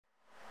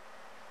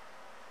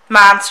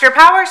Monster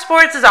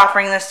Powersports is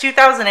offering this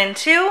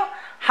 2002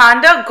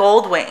 Honda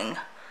Goldwing.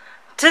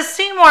 To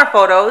see more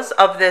photos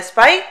of this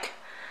bike,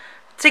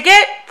 to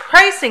get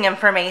pricing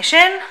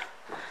information,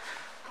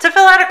 to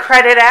fill out a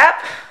credit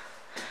app,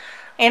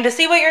 and to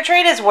see what your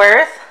trade is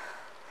worth,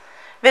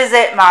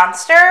 visit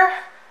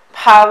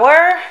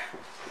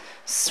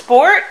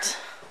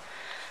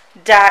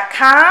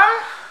monsterpowersport.com.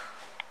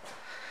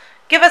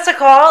 Give us a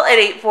call at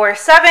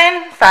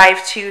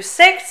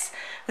 847-526-0500,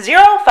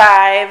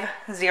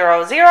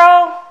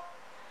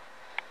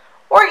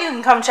 or you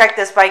can come check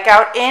this bike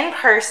out in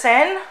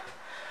person.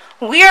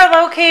 We are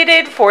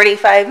located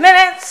 45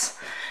 minutes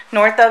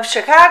north of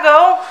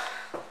Chicago,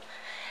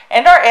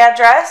 and our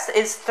address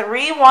is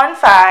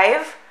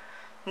 315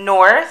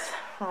 North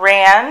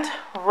Rand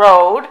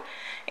Road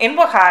in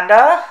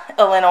Wauconda,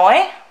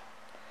 Illinois.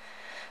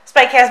 This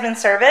bike has been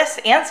serviced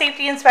and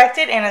safety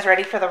inspected and is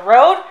ready for the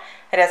road.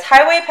 It has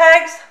highway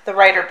pegs, the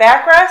rider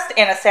backrest,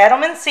 and a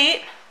saddleman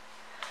seat.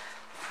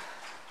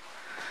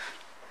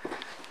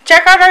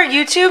 Check out our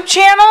YouTube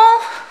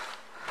channel.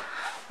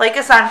 Like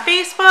us on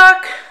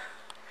Facebook.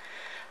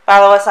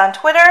 Follow us on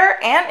Twitter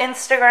and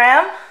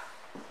Instagram.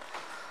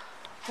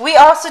 We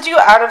also do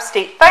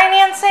out-of-state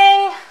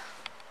financing.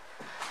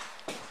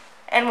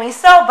 And we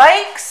sell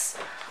bikes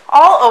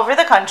all over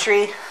the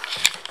country.